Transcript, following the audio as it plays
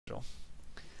hospital.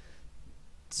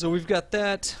 So we've got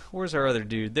that. Where's our other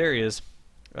dude? There he is.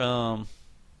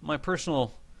 My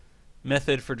personal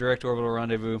method for direct orbital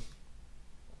rendezvous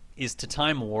is to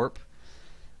time warp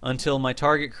until my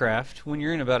target craft, when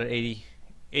you're in about an 80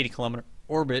 kilometer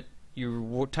orbit,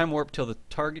 you time warp till the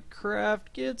target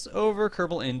craft gets over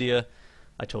Kerbal, India.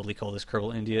 I totally call this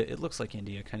Kerbal, India. It looks like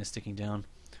India, kind of sticking down.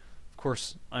 Of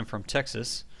course, I'm from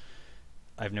Texas.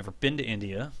 I've never been to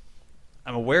India.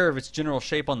 I'm aware of its general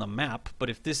shape on the map, but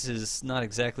if this is not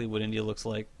exactly what India looks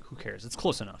like, who cares? It's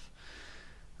close enough.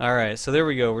 Alright, so there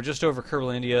we go. We're just over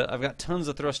Kerbal, India. I've got tons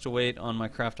of thrust to weight on my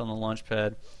craft on the launch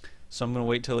pad, so I'm going to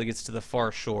wait till it gets to the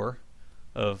far shore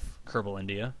of Kerbal,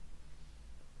 India.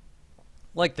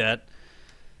 Like that.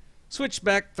 Switch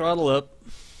back, throttle up.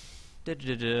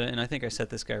 And I think I set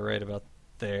this guy right about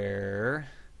there.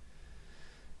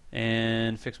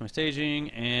 And fix my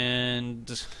staging, and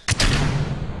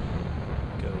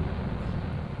go.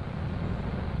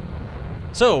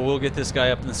 So we'll get this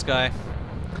guy up in the sky.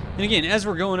 And again, as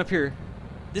we're going up here,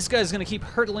 this guy's going to keep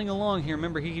hurtling along here.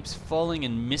 Remember, he keeps falling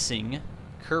and missing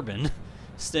Kerbin,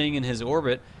 staying in his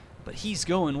orbit. But he's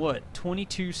going, what,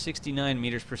 2269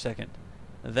 meters per second.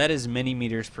 That is many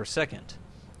meters per second.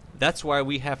 That's why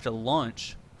we have to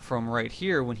launch from right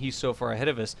here when he's so far ahead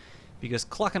of us, because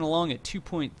clocking along at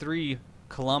 2.3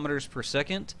 kilometers per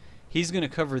second, he's going to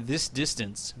cover this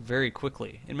distance very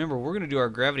quickly. And remember, we're going to do our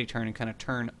gravity turn and kind of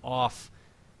turn off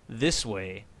this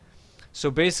way.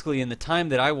 So basically, in the time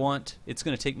that I want it's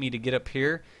going to take me to get up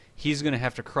here, he's going to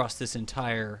have to cross this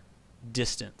entire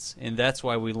distance. And that's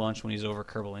why we launch when he's over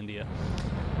Kerbal, India.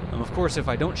 Of course, if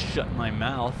I don't shut my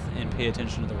mouth and pay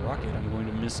attention to the rocket, I'm going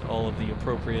to miss all of the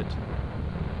appropriate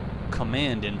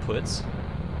command inputs.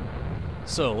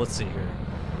 So, let's see here.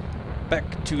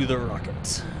 Back to the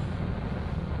rocket.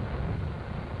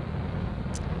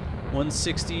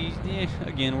 160,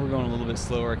 again, we're going a little bit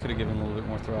slower. I could have given a little bit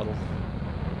more throttle.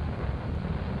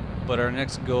 But our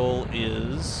next goal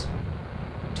is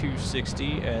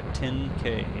 260 at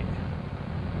 10K.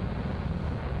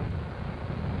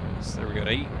 So there we got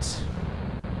 8.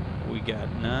 We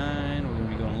got 9. We're going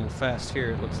to be going a little fast here,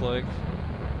 it looks like.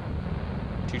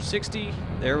 260.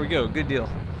 There we go. Good deal.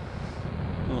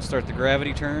 And we'll start the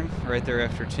gravity turn right there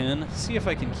after 10. See if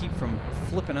I can keep from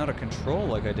flipping out of control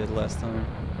like I did last time.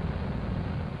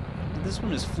 This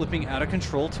one is flipping out of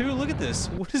control too. Look at this.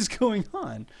 What is going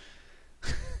on?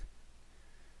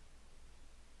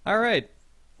 Alright.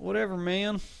 Whatever,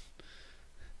 man.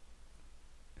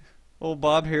 Old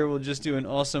Bob here will just do an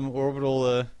awesome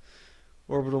orbital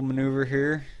maneuver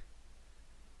here.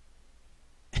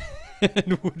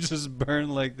 And we'll just burn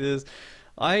like this.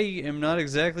 I am not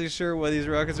exactly sure why these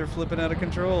rockets are flipping out of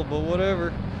control, but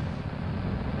whatever.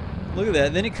 Look at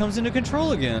that. Then it comes into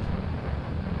control again.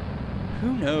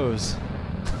 Who knows?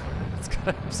 It's got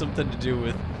to have something to do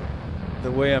with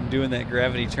the way I'm doing that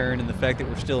gravity turn and the fact that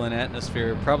we're still in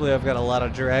atmosphere. Probably I've got a lot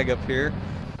of drag up here,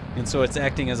 and so it's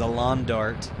acting as a lawn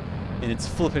dart, and it's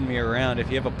flipping me around.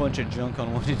 If you have a bunch of junk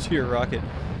on one end of your rocket,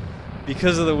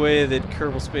 because of the way that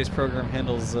Kerbal Space Program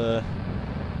handles, I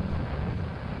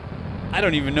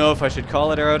don't even know if I should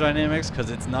call it aerodynamics,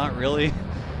 because it's not really,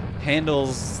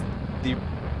 handles the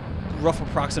rough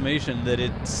approximation that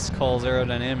it calls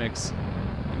aerodynamics.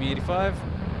 Give me 85.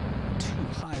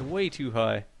 Too high, way too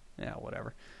high. Yeah,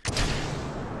 whatever.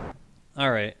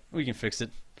 Alright, we can fix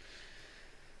it.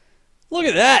 Look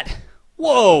at that!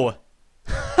 Whoa!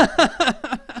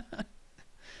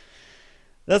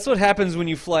 That's what happens when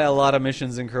you fly a lot of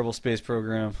missions in Kerbal Space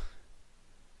Program.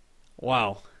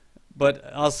 Wow.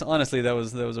 But honestly, that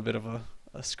was a bit of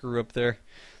a screw up there.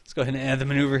 Let's go ahead and add the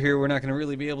maneuver here. We're not going to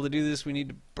really be able to do this. We need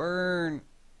to burn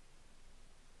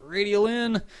radial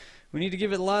in. We need to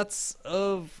give it lots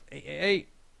of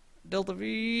Delta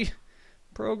V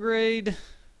prograde.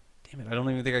 Damn it, I don't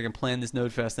even think I can plan this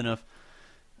node fast enough.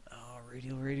 Oh,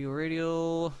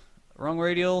 radial. Wrong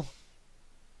radial.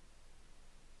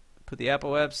 Put the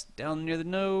apoapse down near the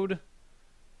node.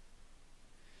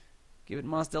 Give it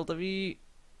Mas Delta V.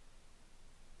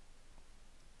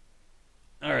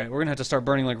 Alright, we're going to have to start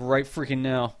burning like right freaking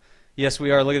now. Yes,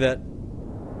 we are. Look at that.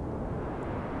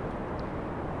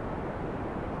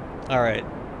 Alright.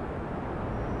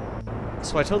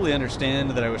 So I totally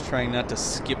understand that I was trying not to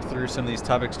skip through some of these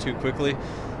topics too quickly.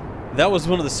 That was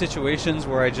one of the situations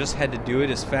where I just had to do it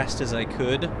as fast as I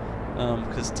could,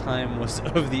 because time was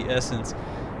of the essence.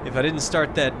 If I didn't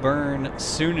start that burn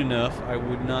soon enough, I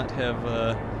would not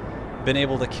have been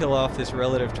able to kill off this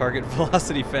relative target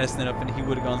velocity fast enough, and he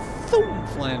would have gone thoom,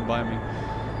 flying by me.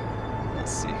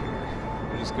 Let's see here.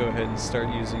 We'll just go ahead and start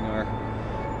using our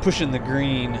pushing the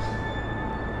green.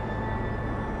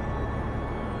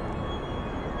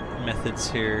 methods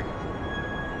here.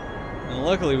 And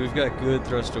luckily we've got good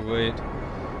thrust to weight.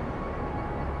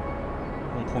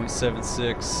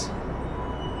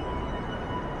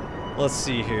 1.76. Let's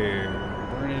see here.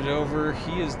 Burn it over.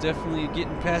 He is definitely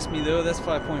getting past me though. That's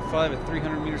 5.5 at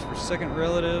 300 meters per second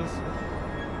relative.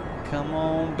 Come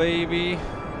on, baby.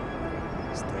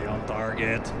 Stay on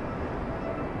target.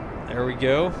 There we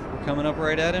go. We're coming up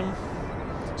right at him.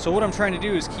 So what I'm trying to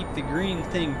do is keep the green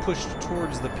thing pushed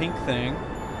towards the pink thing.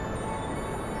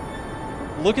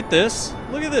 Look at this.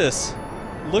 Look at this.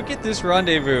 Look at this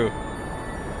rendezvous.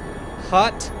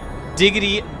 Hot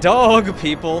diggity dog,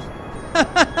 people.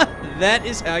 That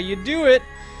is how you do it.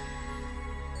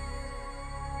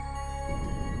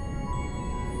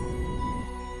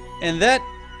 And that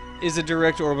is a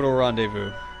direct orbital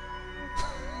rendezvous.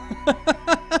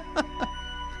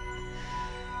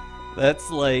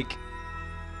 That's like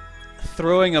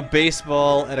throwing a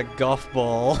baseball at a golf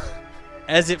ball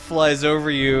as it flies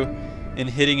over you and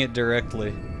hitting it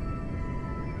directly.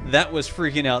 That was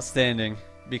freaking outstanding,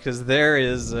 because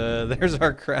there's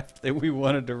our craft that we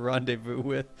wanted to rendezvous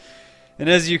with. And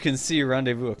as you can see,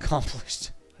 rendezvous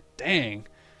accomplished. Dang.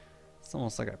 It's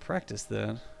almost like I practiced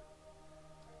that.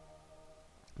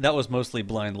 That was mostly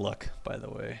blind luck, by the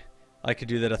way. I could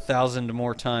do that 1,000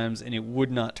 more times and it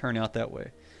would not turn out that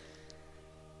way.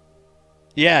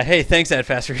 Yeah, hey, thanks,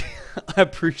 AdFaster. I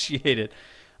appreciate it.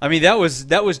 I mean, that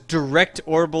was direct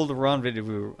orbital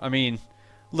rendezvous. I mean,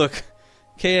 look,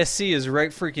 KSC is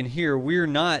right freaking here. We're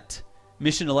not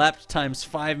mission elapsed times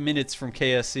 5 minutes from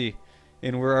KSC,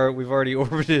 and we've already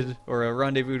orbited or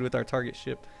rendezvoused with our target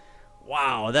ship.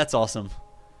 Wow, that's awesome.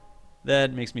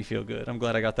 That makes me feel good. I'm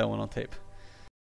glad I got that one on tape.